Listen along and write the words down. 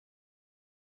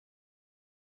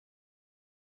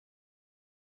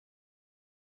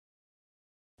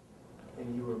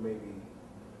when you were maybe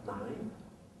 9?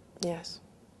 Yes.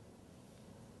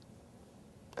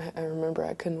 I remember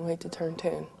I couldn't wait to turn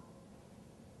 10.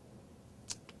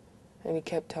 And he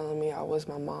kept telling me I was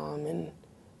my mom and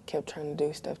kept trying to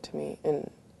do stuff to me.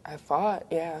 And I fought,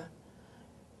 yeah.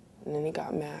 And then he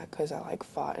got mad because I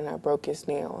fought and I broke his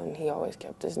nail, and he always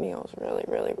kept his nails really,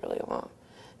 really, really long.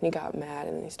 And he got mad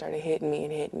and he started hitting me,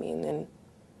 and then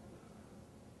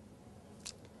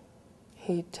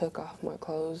he took off my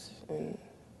clothes and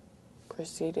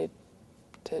proceeded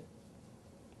to,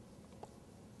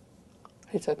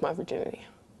 he took my virginity.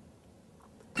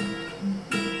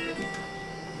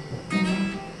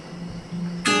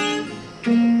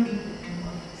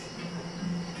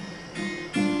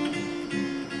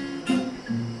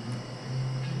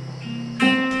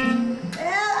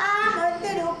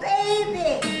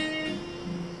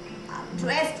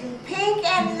 Dressed in pink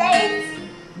and lace.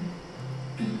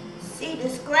 See the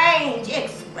strange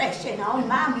expression on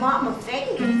my mama's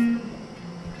face.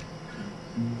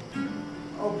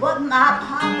 Oh, but my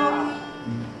papa,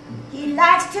 he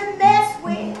likes to mess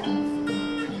with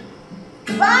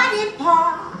body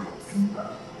parts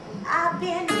I've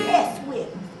been blessed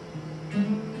with.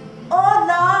 Oh,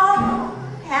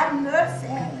 Lord, have mercy.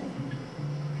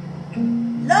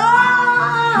 Lord,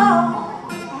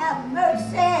 have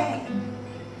mercy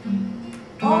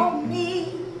on me.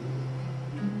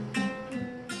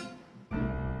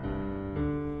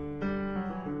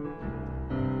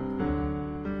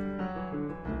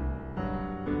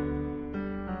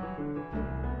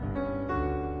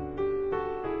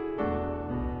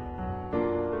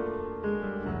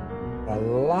 A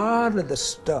lot of the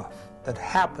stuff that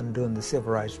happened during the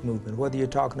Civil Rights Movement, whether you're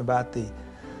talking about the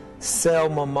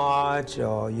Selma March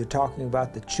or you're talking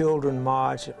about the Children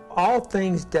March, all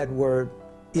things that were,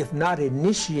 if not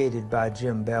initiated by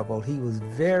Jim Bevel, he was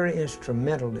very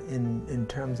instrumental in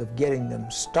terms of getting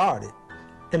them started.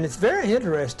 And it's very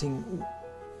interesting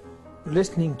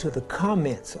listening to the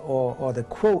comments or the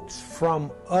quotes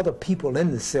from other people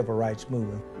in the Civil Rights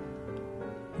Movement.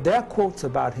 Their quotes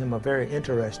about him are very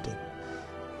interesting,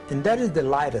 and that is the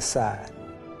lighter side.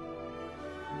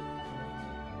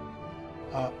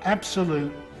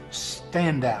 Absolute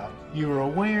standout. You were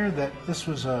aware that this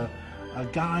was a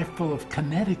guy full of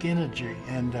kinetic energy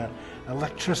and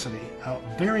electricity, a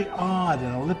very odd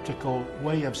and elliptical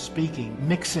way of speaking,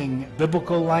 mixing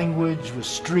biblical language with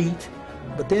street.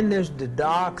 But then there's the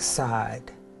dark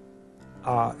side,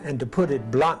 and to put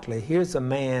it bluntly, here's a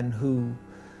man who,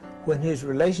 when his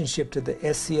relationship to the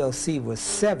SCLC was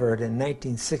severed in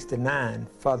 1969,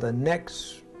 for the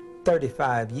next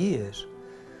 35 years,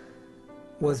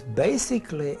 was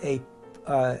basically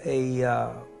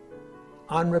a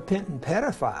unrepentant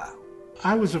pedophile.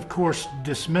 I was, of course,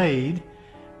 dismayed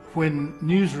when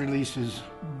news releases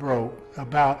broke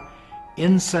about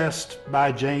incest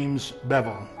by James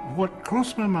Bevel. What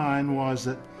crossed my mind was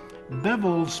that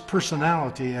Bevel's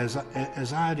personality, as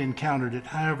I had encountered it,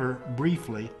 however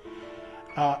briefly,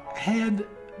 had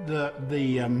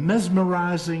the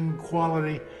mesmerizing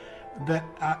quality that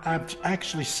I've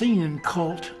actually seen in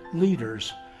cult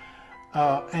leaders.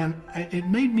 And it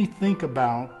made me think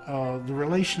about the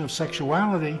relation of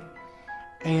sexuality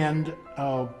and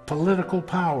political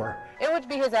power. It would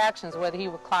be his actions, whether he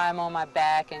would climb on my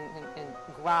back and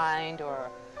grind, or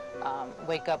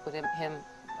wake up with him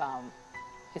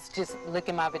it's just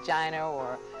licking my vagina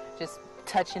or just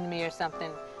touching me or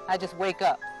something. I just wake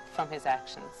up from his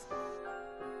actions.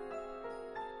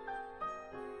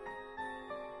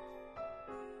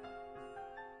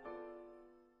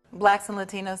 Blacks and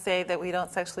Latinos say that we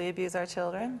don't sexually abuse our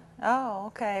children. Oh,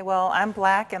 okay. Well, I'm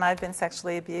black and I've been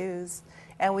sexually abused,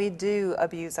 and we do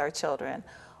abuse our children.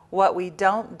 What we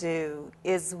don't do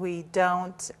is we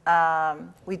don't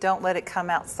let it come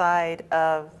outside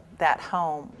of that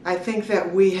home. I think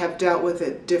that we have dealt with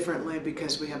it differently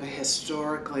because we have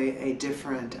historically a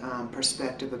different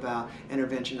perspective about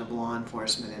intervention of law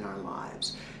enforcement in our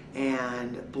lives.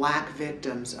 And black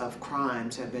victims of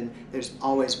crimes there's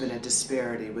always been a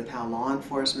disparity with how law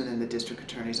enforcement and the district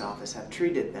attorney's office have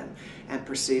treated them and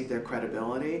perceived their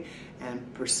credibility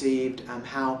and perceived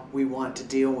how we want to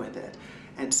deal with it.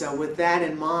 And so with that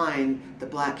in mind, the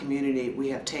black community, we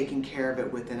have taken care of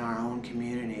it within our own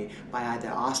community by either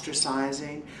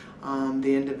ostracizing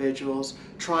the individuals,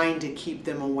 trying to keep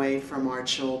them away from our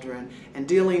children, and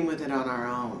dealing with it on our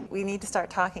own. We need to start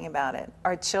talking about it.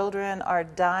 Our children are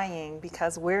dying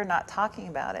because we're not talking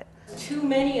about it. Too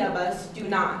many of us do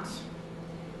not,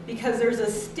 because there's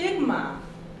a stigma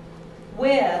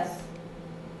with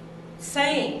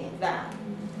saying that.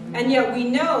 And yet we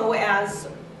know, as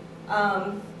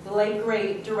the late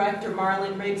great director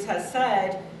Marlon Riggs has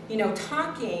said, You know,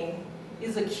 talking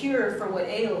is a cure for what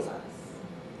ails us.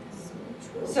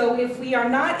 So if we are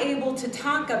not able to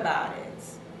talk about it,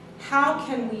 how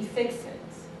can we fix it?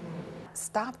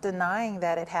 Stop denying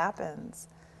that it happens.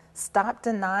 Stop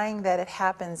denying that it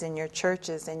happens in your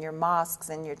churches, in your mosques,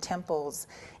 in your temples,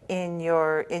 in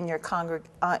your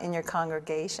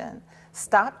congregation.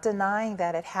 Stop denying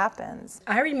that it happens.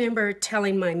 I remember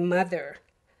telling my mother,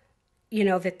 you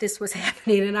know, that this was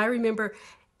happening, and I remember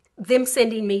them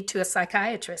sending me to a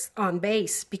psychiatrist on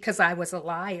base because I was a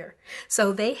liar.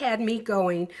 So they had me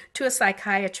going to a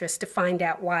psychiatrist to find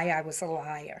out why I was a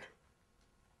liar.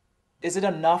 Is it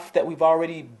enough that we've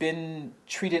already been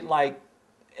treated like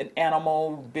an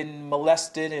animal, been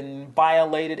molested and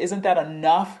violated? Isn't that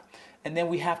enough? And then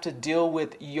we have to deal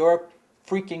with your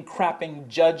freaking crapping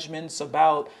judgments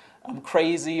about I'm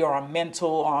crazy or I'm mental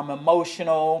or I'm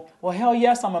emotional. Well, hell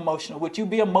yes, I'm emotional. Would you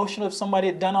be emotional if somebody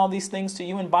had done all these things to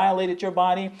you and violated your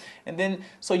body? And then,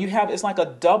 so you have, it's like a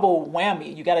double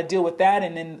whammy. You got to deal with that,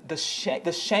 and then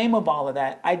the shame of all of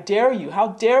that. I dare you. How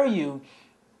dare you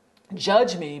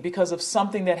judge me because of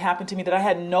something that happened to me that I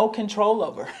had no control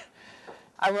over?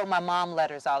 I wrote my mom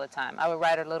letters all the time. I would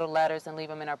write her little letters and leave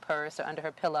them in her purse or under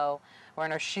her pillow or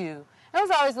in her shoe. And it was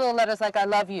always little letters like, I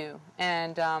love you,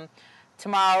 and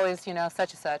tomorrow is, you know,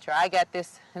 such and such, or I got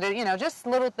this, you know, just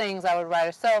little things I would write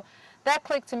her. So that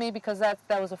clicked to me because that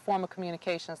was a form of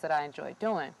communications that I enjoyed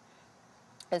doing.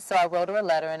 And so I wrote her a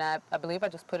letter, and I believe I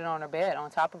just put it on her bed, on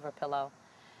top of her pillow.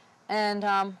 And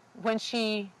when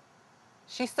she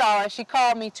saw it, she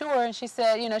called me to her, and she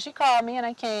said, you know, she called me, and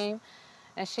I came,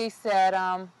 and she said,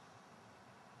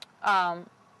 and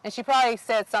she probably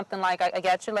said something like, I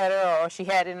got your letter, or she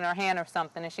had it in her hand or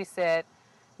something, and she said,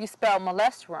 you spelled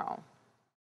molest wrong.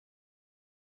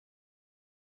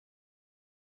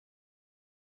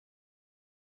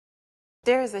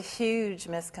 There's a huge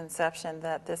misconception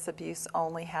that this abuse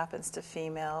only happens to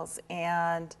females,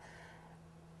 and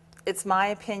it's my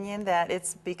opinion that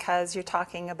it's because you're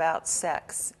talking about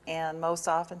sex, and most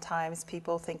oftentimes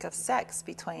people think of sex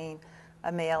between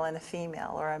a male and a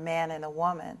female or a man and a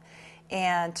woman.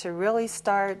 And to really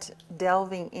start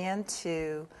delving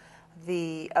into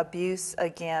the abuse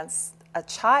against a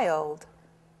child,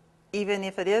 even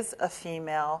if it is a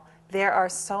female, there are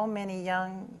so many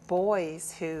young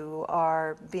boys who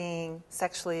are being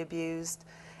sexually abused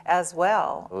as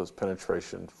well. It was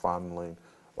penetration, fondling,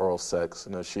 oral sex,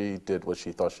 and she did what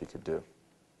she thought she could do.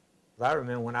 I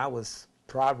remember when I was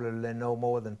probably no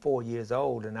more than 4 years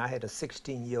old, and I had a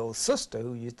 16-year-old sister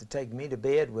who used to take me to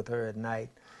bed with her at night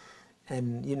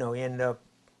and, you know, end up,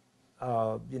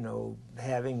 you know,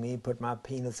 having me put my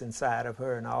penis inside of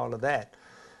her and all of that.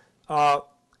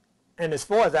 And as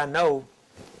far as I know,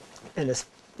 and it's,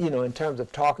 you know, in terms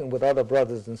of talking with other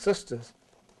brothers and sisters,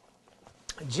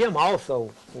 Jim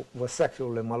also was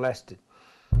sexually molested.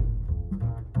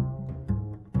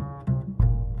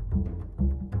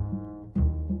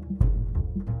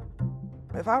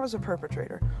 If I was a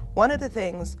perpetrator, one of the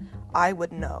things I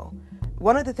would know,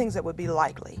 one of the things that would be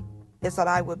likely is that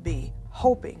I would be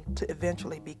hoping to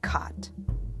eventually be caught.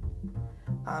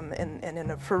 And in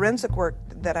the forensic work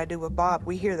that I do with Bob,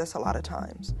 we hear this a lot of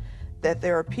times, that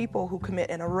there are people who commit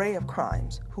an array of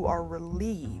crimes who are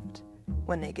relieved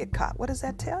when they get caught. What does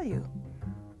that tell you?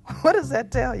 What does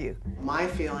that tell you? My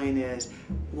feeling is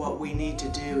what we need to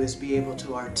do is be able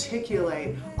to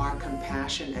articulate our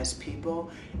compassion as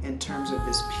people in terms of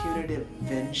this punitive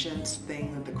vengeance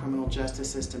thing that the criminal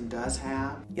justice system does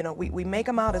have. You know, we make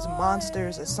them out as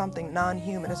monsters, as something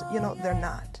non-human. You know, they're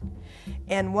not.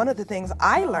 And one of the things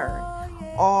I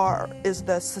learned is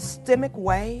the systemic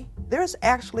way. There's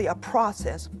actually a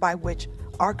process by which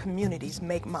our communities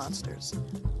make monsters.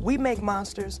 We make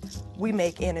monsters, we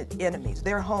make enemies.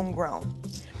 They're homegrown.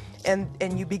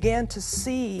 And you begin to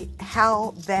see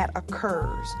how that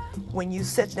occurs when you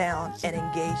sit down and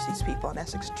engage these people. And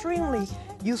that's extremely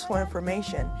useful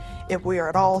information if we are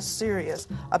at all serious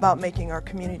about making our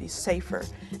communities safer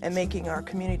and making our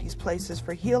communities places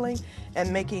for healing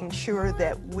and making sure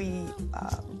that we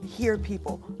hear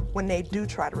people when they do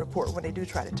try to report, when they do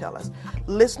try to tell us.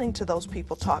 Listening to those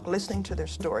people talk, listening to their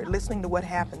story, listening to what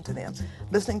happened to them,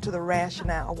 listening to the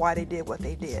rationale, why they did what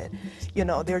they did, you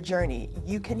know, their journey.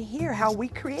 You can hear how we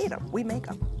create them, we make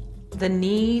them. The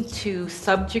need to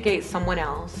subjugate someone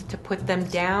else, to put them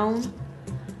down,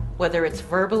 whether it's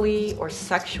verbally or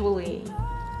sexually,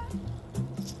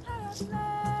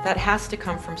 that has to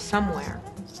come from somewhere.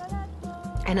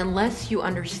 And unless you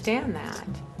understand that,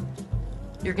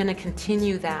 you're going to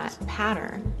continue that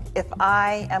pattern. If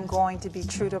I am going to be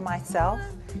true to myself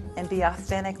and be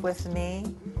authentic with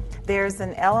me, there's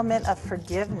an element of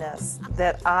forgiveness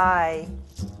that I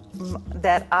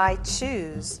that I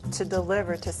choose to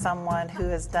deliver to someone who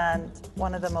has done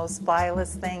one of the most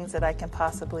vilest things that I can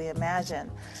possibly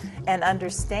imagine, and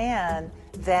understand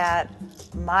that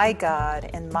my God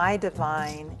and my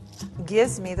divine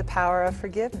gives me the power of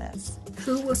forgiveness.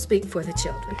 Who will speak for the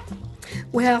children?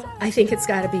 Well, I think it's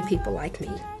got to be people like me.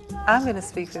 I'm going to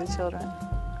speak for the children.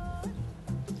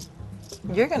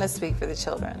 You're going to speak for the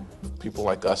children. People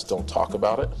like us don't talk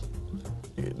about it.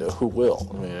 You know, who will?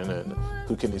 I mean, and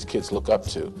who can these kids look up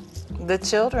to? The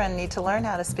children need to learn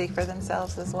how to speak for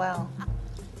themselves as well.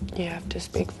 You have to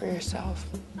speak for yourself.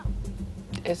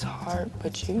 It's hard,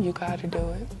 but you got to do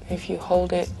it. If you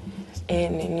hold it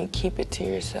in and you keep it to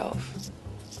yourself,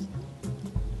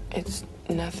 it's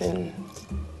nothing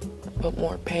but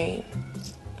more pain,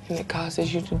 and it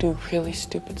causes you to do really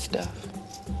stupid stuff.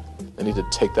 They need to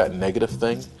take that negative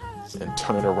thing and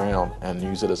turn it around and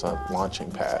use it as a launching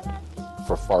pad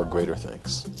for far greater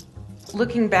things.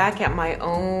 Looking back at my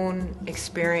own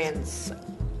experience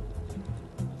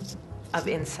of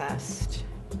incest,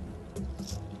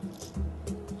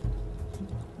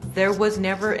 there was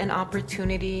never an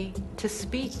opportunity to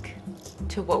speak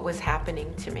to what was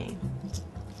happening to me.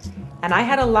 And I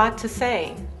had a lot to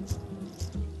say.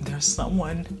 There's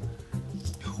someone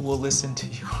who will listen to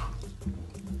you.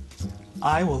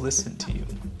 I will listen to you.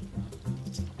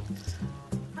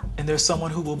 And there's someone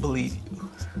who will believe you.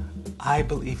 I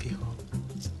believe you.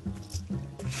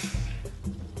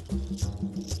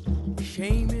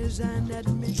 Shame is an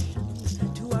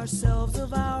admission to ourselves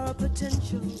of our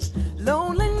potential.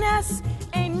 Loneliness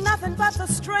ain't nothing but the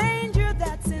stranger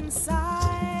that's inside.